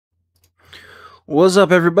What's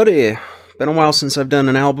up, everybody? Been a while since I've done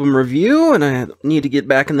an album review, and I need to get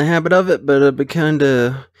back in the habit of it, but I've been kind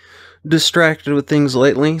of distracted with things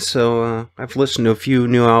lately, so I've listened to a few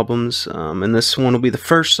new albums, and this one will be the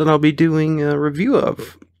first that I'll be doing a review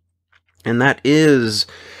of. And that is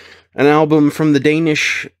an album from the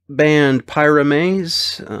Danish band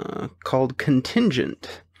Pyramaze called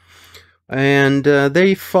Contingent. And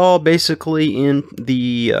they fall basically in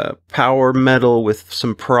the power metal with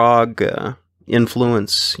some prog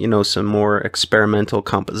influence, you know, some more experimental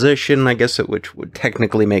composition, I guess, which would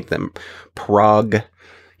technically make them prog,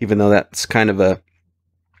 even though that's kind of a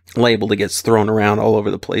label that gets thrown around all over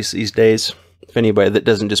the place these days. If anybody that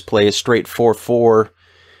doesn't just play a straight 4/4,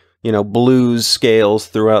 you know, blues scales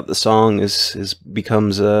throughout the song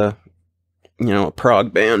becomes a, you know, a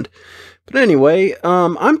prog band. But anyway,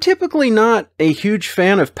 I'm typically not a huge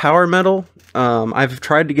fan of power metal. I've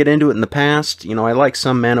tried to get into it in the past. You know, I like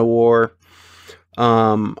some Manowar.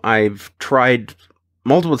 I've tried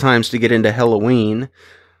multiple times to get into Halloween.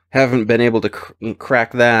 Haven't been able to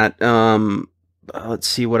crack that. Let's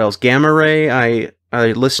see what else. Gamma Ray. I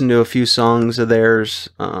listened to a few songs of theirs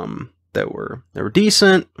that were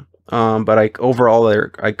decent. But overall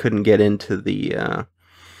I couldn't get into the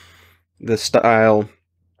style.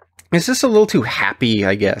 It's just a little too happy,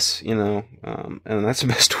 I guess, you know, and that's the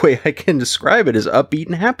best way I can describe it, is upbeat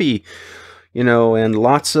and happy, you know, and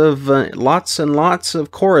lots and lots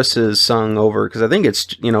of choruses sung over, because I think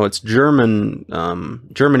it's, you know, it's German.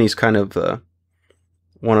 Germany's kind of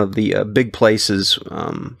one of the big places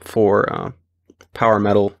for power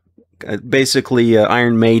metal. Basically,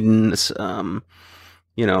 Iron Maiden's,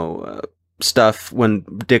 you know, stuff when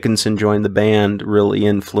Dickinson joined the band really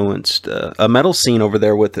influenced a metal scene over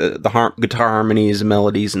there with the guitar harmonies and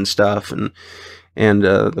melodies and stuff, and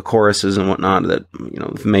the choruses and whatnot that, you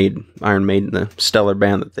know, have made Iron Maiden the stellar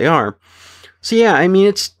band that they are. So yeah, I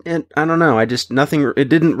mean, I don't know, it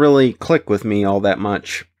didn't really click with me all that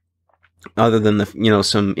much, other than you know,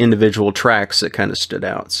 some individual tracks that kind of stood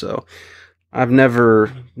out. So I've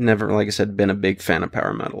never, like I said, been a big fan of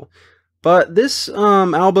power metal. But this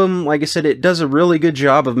album, like I said, it does a really good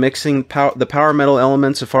job of mixing the power metal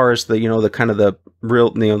elements as far as the, you know, the kind of the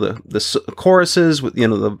real, you know, the choruses with, you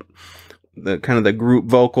know, the kind of the group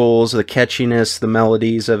vocals, the catchiness, the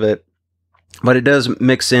melodies of it. But it does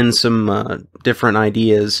mix in some different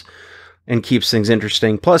ideas and keeps things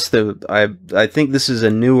interesting. Plus, I think this is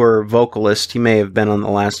a newer vocalist. He may have been on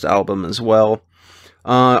the last album as well.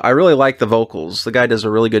 I really like the vocals. The guy does a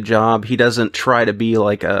really good job. He doesn't try to be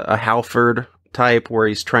like a Halford type where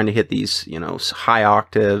he's trying to hit these, you know, high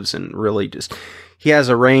octaves, and really just, he has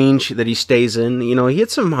a range that he stays in. You know, he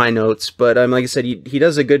hits some high notes, but like I said, he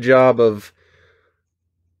does a good job of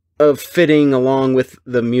fitting along with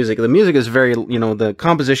the music. The music is very, you know, the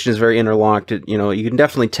composition is very interlocked. You know, you can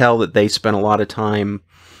definitely tell that they spent a lot of time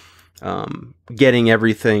getting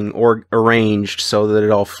everything arranged so that it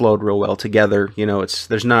all flowed real well together. You know,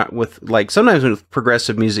 there's not, with, like, sometimes with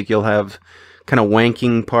progressive music you'll have kind of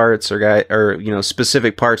wanking parts or you know,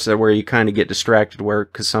 specific parts where you kind of get distracted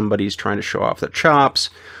because somebody's trying to show off their chops.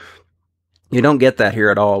 You don't get that here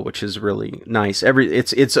at all, which is really nice.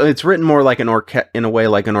 It's written more like in a way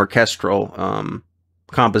like an orchestral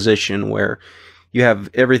composition, where you have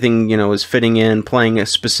everything, you know, is fitting in, playing a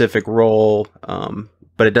specific role.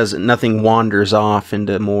 But nothing wanders off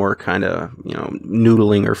into more kind of, you know,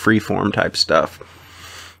 noodling or freeform type stuff.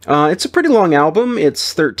 It's a pretty long album.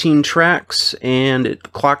 It's 13 tracks, and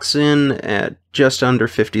it clocks in at just under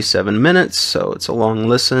 57 minutes, so it's a long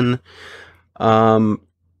listen. Yeah,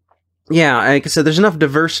 like I said, there's enough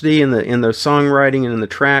diversity in the songwriting and in the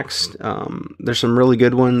tracks. There's some really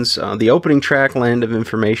good ones. The opening track, Land of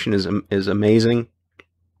Information, is amazing.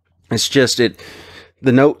 It's just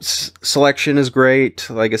the notes selection is great.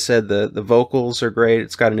 Like I said, the vocals are great.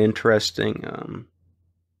 It's got an interesting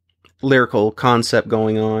lyrical concept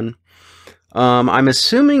going on. I'm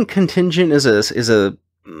assuming Contingent is a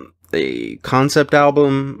concept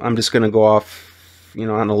album. I'm just going to go off, you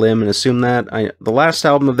know, on a limb and assume that. The last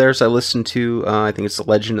album of theirs I listened to, I think it's The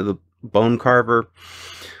Legend of the Bone Carver,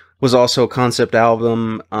 was also a concept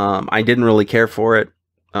album. I didn't really care for it.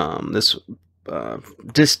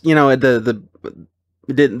 Just, you know,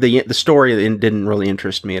 the story didn't really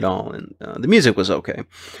interest me at all, and the music was okay.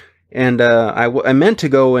 And I meant to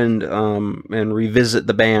go and revisit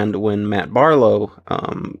the band when Matt Barlow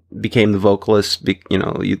became the vocalist. You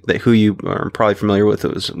know, who you are probably familiar with.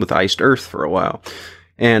 It was with Iced Earth for a while,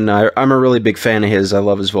 and I'm a really big fan of his. I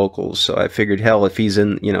love his vocals, so I figured, hell, if he's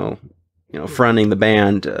in, you know, fronting the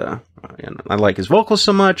band, and I like his vocals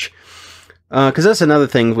so much, Because that's another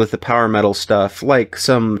thing with the power metal stuff. Like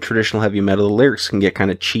some traditional heavy metal, the lyrics can get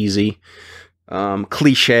kind of cheesy,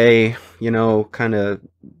 cliche, you know, kind of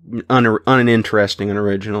uninteresting and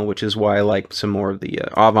original, which is why I like some more of the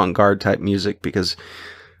avant-garde type music, because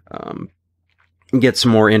you get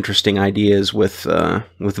some more interesting ideas with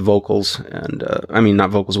vocals, and I mean, not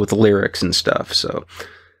vocals, with the lyrics and stuff. So,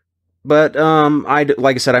 but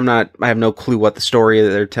like I said, I have no clue what the story that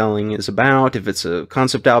they're telling is about. If it's a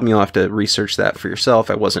concept album, you'll have to research that for yourself.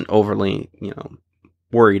 I wasn't overly, you know,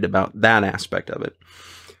 worried about that aspect of it.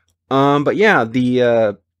 But yeah,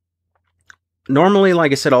 the normally,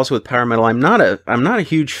 like I said, also with power metal, I'm not a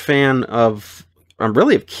huge fan of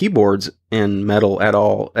really of keyboards in metal at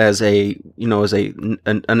all, as a, you know, as an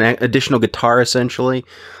additional guitar essentially.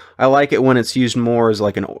 I like it when it's used more as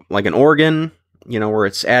like an organ, you know, where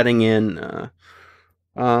it's adding in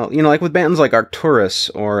you know, like with bands like Arcturus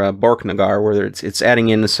or Borknagar, where it's adding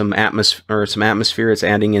in some atmosphere, it's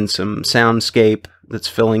adding in some soundscape that's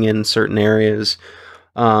filling in certain areas.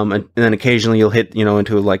 And then occasionally you'll hit, you know,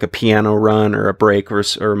 into like a piano run or a break,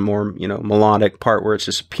 or more, you know, melodic part where it's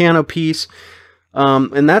just a piano piece.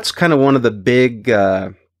 And that's kind of one of the big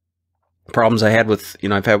problems I had with, you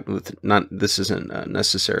know, I've had with, not, this isn't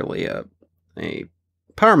necessarily a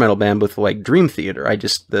power metal band, with like Dream Theater.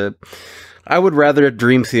 I would rather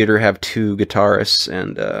Dream Theater have two guitarists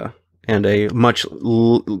and a much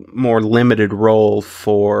more limited role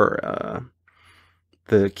for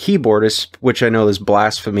the keyboardist, which I know is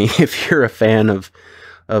blasphemy if you're a fan of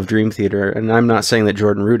Dream Theater. And I'm not saying that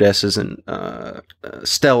Jordan Rudess isn't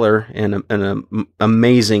stellar and an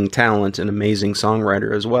amazing talent and amazing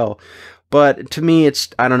songwriter as well. But to me,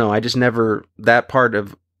 I don't know, I just never, that part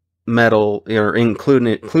of metal, or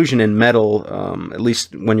inclusion in metal, at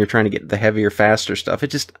least when you're trying to get the heavier, faster stuff, it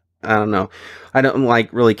just, I don't know. I don't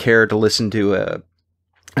really care to listen to a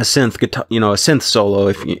synth guitar, you know, a synth solo,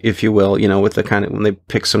 if you will, you know, with the kind of, when they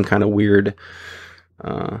pick some kind of weird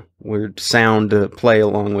sound to play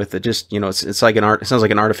along with it. Just, you know, it's like it sounds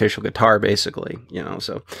like an artificial guitar, basically, you know.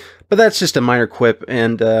 So, but that's just a minor quip,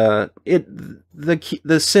 and the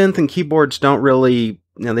synth and keyboards don't really,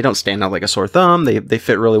 you know, they don't stand out like a sore thumb. They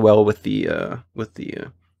fit really well with the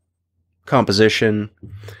composition.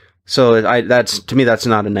 So to me, that's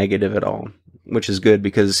not a negative at all, which is good,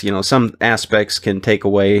 because, you know, some aspects can take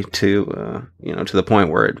away to, you know, to the point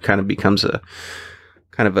where it kind of becomes a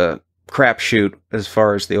kind of a crapshoot as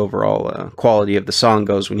far as the overall quality of the song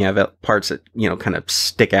goes, when you have parts that, you know, kind of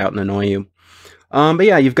stick out and annoy you. But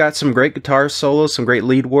yeah, you've got some great guitar solos, some great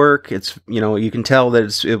lead work. It's, you know, you can tell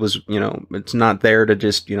that it was, you know, it's not there to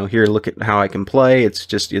just, you know, here, look at how I can play. It's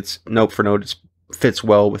just, it's note for note, it fits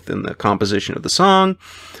well within the composition of the song.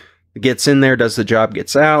 It gets in there, does the job,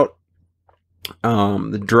 gets out.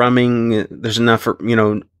 The drumming, there's enough for, you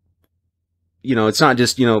know, it's not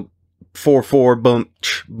just, you know, 4/4 boom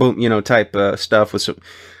boom, you know, type stuff with some,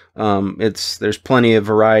 there's plenty of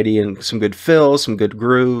variety and some good fills, some good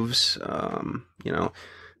grooves. You know,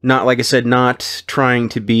 not, like I said, not trying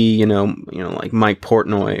to be, you know, like Mike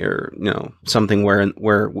Portnoy, or, you know, something where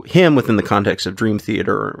him, within the context of Dream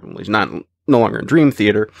Theater, or he's no longer in Dream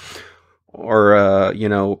Theater, or you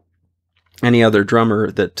know, any other drummer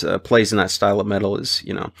that plays in that style of metal is,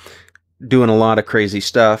 you know, doing a lot of crazy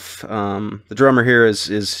stuff. The drummer here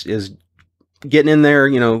is getting in there,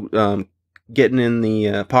 you know, getting in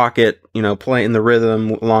the pocket, you know, playing the rhythm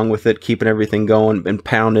along with it, keeping everything going and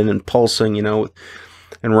pounding and pulsing, you know,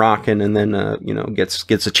 and rocking, and then you know,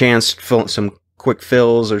 gets a chance to fill some quick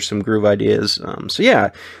fills or some groove ideas. So yeah,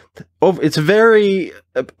 it's very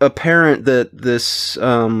apparent that this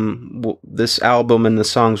this album and the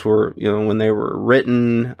songs were, you know, when they were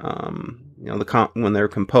written, you know, when they were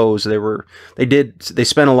composed, they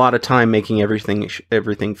spent a lot of time making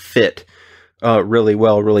everything fit really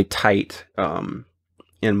well, really tight. And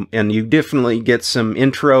you definitely get some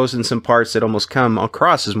intros and some parts that almost come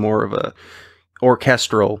across as more of a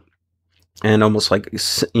orchestral and almost like,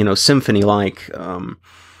 you know, symphony-like.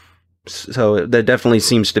 So there definitely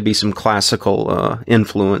seems to be some classical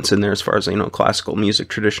influence in there, as far as, you know, classical music,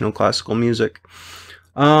 traditional classical music.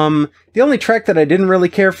 The only track that I didn't really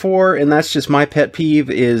care for, and that's just my pet peeve,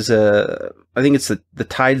 is I think it's the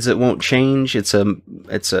Tides That Won't Change. It's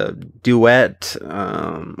a duet,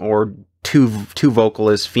 or two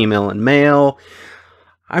vocalists, female and male.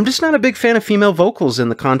 I'm just not a big fan of female vocals in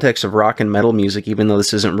the context of rock and metal music, even though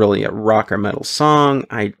this isn't really a rock or metal song.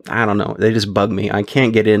 I don't know, they just bug me. I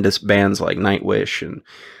can't get into bands like Nightwish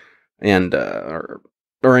and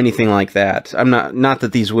or anything like that. I'm not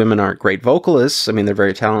that these women aren't great vocalists. I mean, they're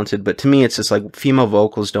very talented, but to me, it's just like female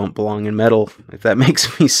vocals don't belong in metal. If that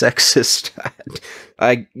makes me sexist,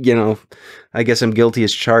 I guess I'm guilty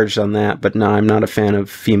as charged on that. But no, I'm not a fan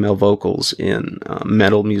of female vocals in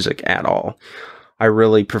metal music at all. I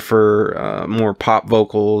really prefer more pop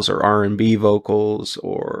vocals or R&B vocals,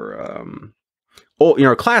 or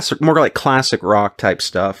classic, more like classic rock type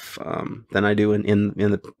stuff than I do in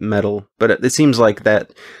the metal. But it seems like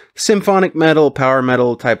that symphonic metal, power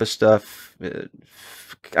metal type of stuff,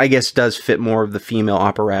 I guess, does fit more of the female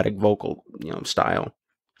operatic vocal style.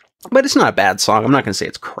 But it's not a bad song. I'm not going to say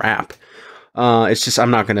it's crap. It's just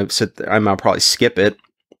I'm not going to sit there. I'll probably skip it,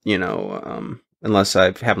 unless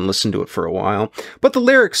I haven't listened to it for a while. But the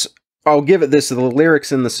lyrics, I'll give it this: the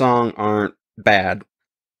lyrics in the song aren't bad.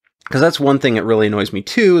 Because that's one thing that really annoys me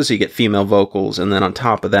too, is you get female vocals, and then on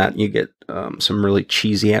top of that, you get some really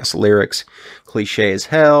cheesy-ass lyrics. Cliche as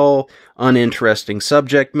hell, uninteresting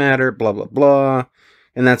subject matter, blah, blah, blah.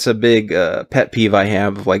 And that's a big pet peeve I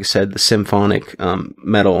have, like I said, the symphonic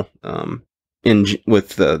metal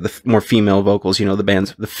with the more female vocals, the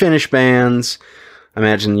bands, the Finnish bands, I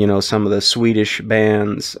imagine, some of the Swedish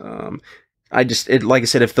bands. Like I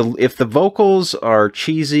said, if the vocals are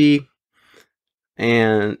cheesy,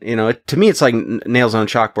 and, to me, it's like nails on a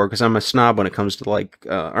chalkboard, because I'm a snob when it comes to,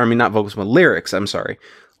 not vocals, but lyrics, I'm sorry.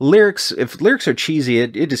 Lyrics, if lyrics are cheesy,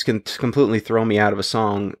 it just can completely throw me out of a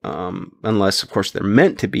song, unless, of course, they're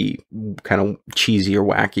meant to be kind of cheesy or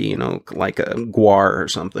wacky, like a Gwar or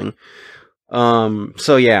something.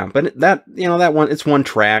 So, yeah, but that one, it's one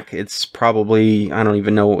track. It's probably, I don't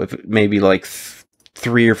even know if maybe like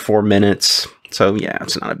 3 or 4 minutes. So, yeah,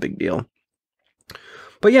 it's not a big deal.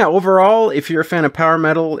 But yeah, overall, if you're a fan of power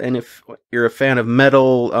metal, and if you're a fan of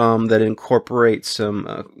metal that incorporates some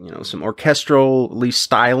orchestral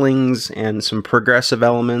stylings and some progressive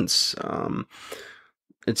elements,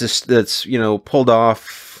 that's pulled off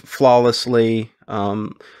flawlessly.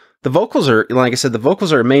 The vocals are, like I said, the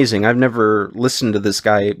vocals are amazing. I've never listened to this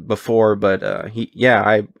guy before, but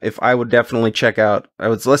if I would definitely check out,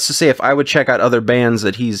 let's just say if I would check out other bands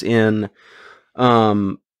that he's in,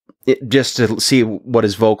 just to see what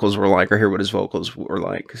his vocals were like, or hear what his vocals were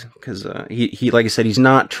like, because he like I said, he's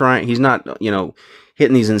not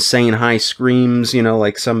hitting these insane high screams,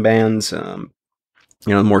 like some bands,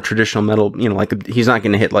 more traditional metal, like he's not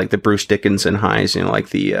going to hit like the Bruce Dickinson highs, like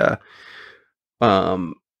the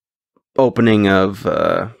opening of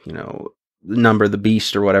Number of the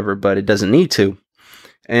Beast or whatever, but it doesn't need to.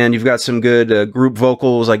 And you've got some good group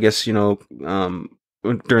vocals, I guess, during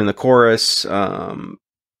the chorus.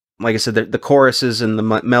 Like I said, the choruses and the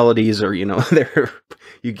melodies are,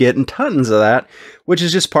 you get tons of that, which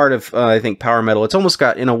is just part of, I think, power metal. It's almost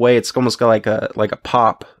got, in a way, it's almost got like a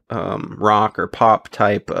pop rock or pop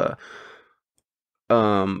type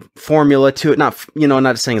formula to it.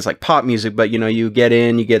 Not saying it's like pop music, but you get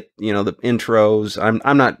the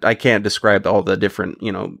intros. I can't describe all the different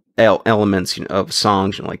elements of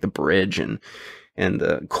songs, like the bridge and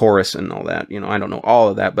the chorus and all that. I don't know all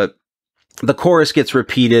of that, but the chorus gets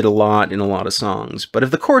repeated a lot in a lot of songs. But if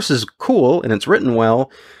the chorus is cool and it's written well,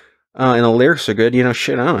 and the lyrics are good,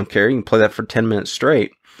 shit, I don't care. You can play that for 10 minutes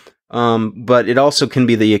straight. But it also can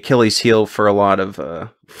be the Achilles heel for a lot of,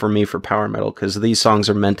 for me, for power metal, because these songs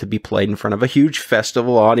are meant to be played in front of a huge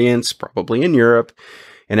festival audience, probably in Europe,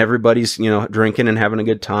 and everybody's, drinking and having a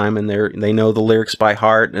good time, and they know the lyrics by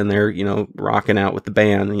heart, and they're, rocking out with the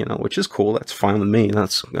band, which is cool. That's fine with me.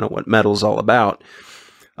 That's, what metal's all about.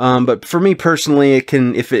 But for me personally, it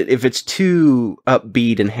can, if it's too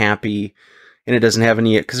upbeat and happy, and it doesn't have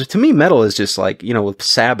any, because to me, metal is just like, with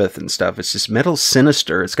Sabbath and stuff, it's just metal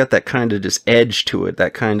sinister. It's got that kind of just edge to it,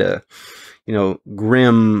 that kind of,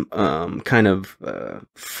 grim, kind of,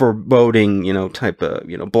 foreboding, type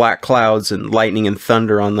of, black clouds and lightning and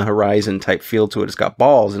thunder on the horizon type feel to it. It's got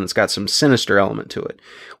balls, and it's got some sinister element to it.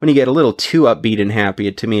 When you get a little too upbeat and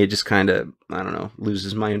happy, to me, it just kind of, I don't know,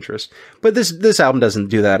 loses my interest. But this album doesn't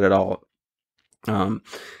do that at all.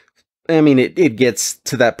 I mean, it gets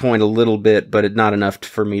to that point a little bit, but not enough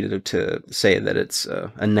for me to say that it's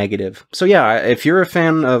a negative. So yeah, if you're a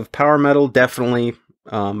fan of power metal, definitely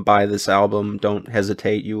buy this album. Don't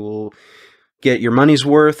hesitate. You will get your money's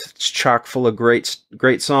worth. It's chock full of great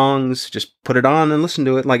songs. Just put it on and listen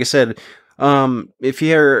to it. Like I said, if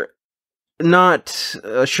you're not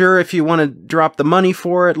sure if you want to drop the money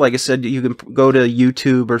for it, like I said, you can go to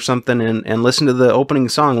YouTube or something and listen to the opening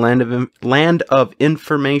song, Land of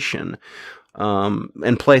Information,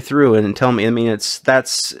 and play through it and tell me. I mean,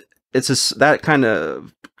 that kind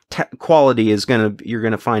of quality you're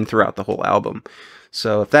gonna find throughout the whole album.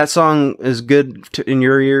 So if that song is good in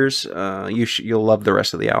your ears, you'll love the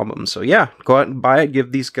rest of the album. So yeah, go out and buy it.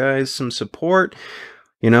 Give these guys some support.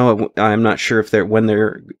 You know, I'm not sure if they're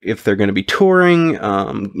going to be touring.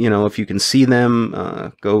 You know, if you can see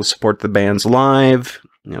them, go support the bands live.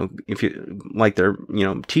 You know, if you like their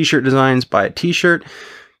t-shirt designs, buy a t-shirt.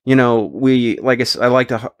 You know, I like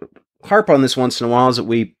to harp on this once in a while, is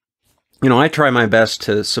that I try my best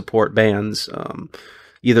to support bands,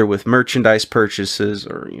 either with merchandise purchases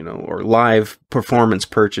or live performance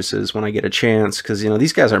purchases when I get a chance, because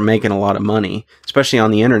these guys are making a lot of money, especially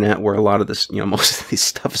on the internet, where a lot of this most of these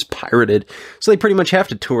stuff is pirated, so they pretty much have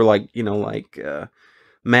to tour like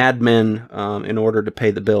madmen in order to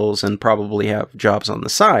pay the bills and probably have jobs on the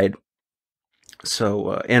side.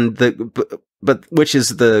 So but which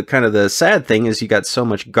is the kind of the sad thing, is you got so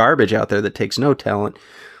much garbage out there that takes no talent.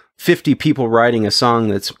 50 people writing a song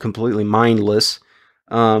that's completely mindless.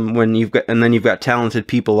 Then you've got talented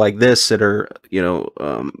people like this that are,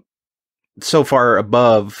 so far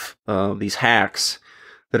above these hacks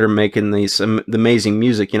that are making these amazing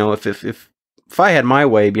music. If I had my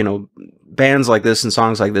way, bands like this and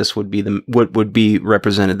songs like this would be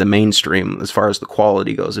represented the mainstream as far as the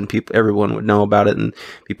quality goes, and everyone would know about it and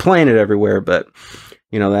be playing it everywhere. But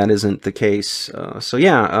that isn't the case. So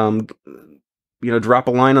yeah, drop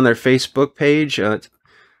a line on their Facebook page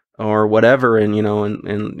or whatever, and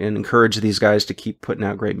and encourage these guys to keep putting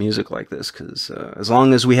out great music like this, because as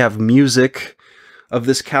long as we have music of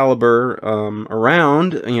this caliber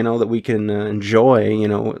around, that we can enjoy,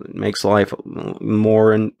 it makes life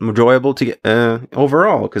more enjoyable to get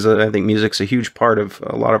overall, because I think music's a huge part of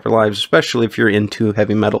a lot of our lives, especially if you're into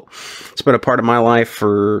heavy metal. It's been a part of my life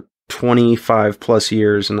for 25 plus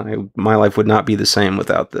years, and my life would not be the same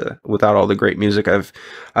without all the great music I've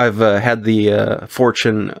had the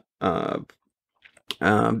fortune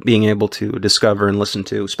being able to discover and listen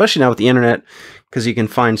to, especially now with the internet, because you can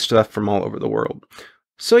find stuff from all over the world.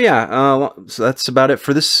 So yeah, so that's about it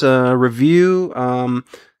for this review.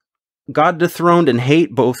 God Dethroned and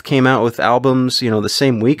Hate both came out with albums, the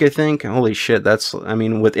same week, I think. Holy shit,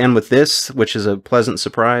 with this, which is a pleasant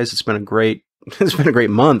surprise. It's been a great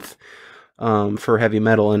month for heavy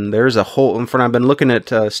metal, and there's a whole. I've been looking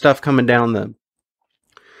at stuff coming down the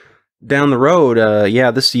road.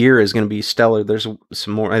 Yeah, this year is going to be stellar. There's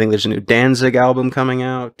some more. I think there's a new Danzig album coming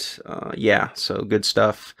out. Yeah, so good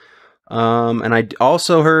stuff. And I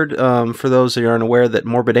also heard, for those that aren't aware, that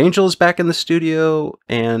Morbid Angel is back in the studio,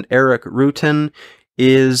 and Eric Rutan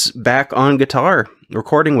is back on guitar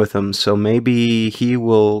recording with them. So maybe he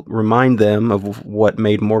will remind them of what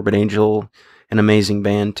made Morbid Angel an amazing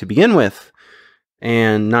band to begin with,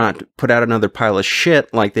 and not put out another pile of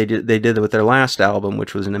shit like they did with their last album,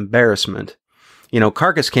 which was an embarrassment.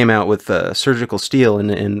 Carcass came out with Surgical Steel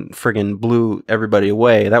and friggin' blew everybody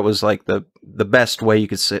away. That was like the best way you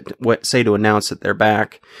could say to announce that they're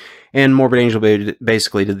back. And Morbid Angel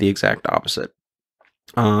basically did the exact opposite.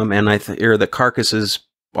 And I hear that Carcass is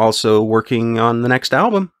also working on the next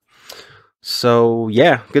album. So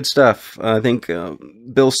yeah, good stuff. I think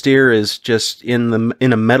Bill Steer is just in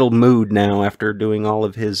a metal mood now after doing all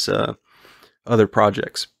of his other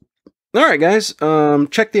projects. All right, guys,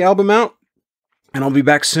 check the album out, and I'll be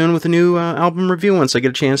back soon with a new album review once I get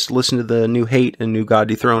a chance to listen to the new Hate and new God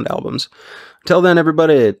Dethroned albums. Till then,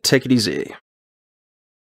 everybody, take it easy.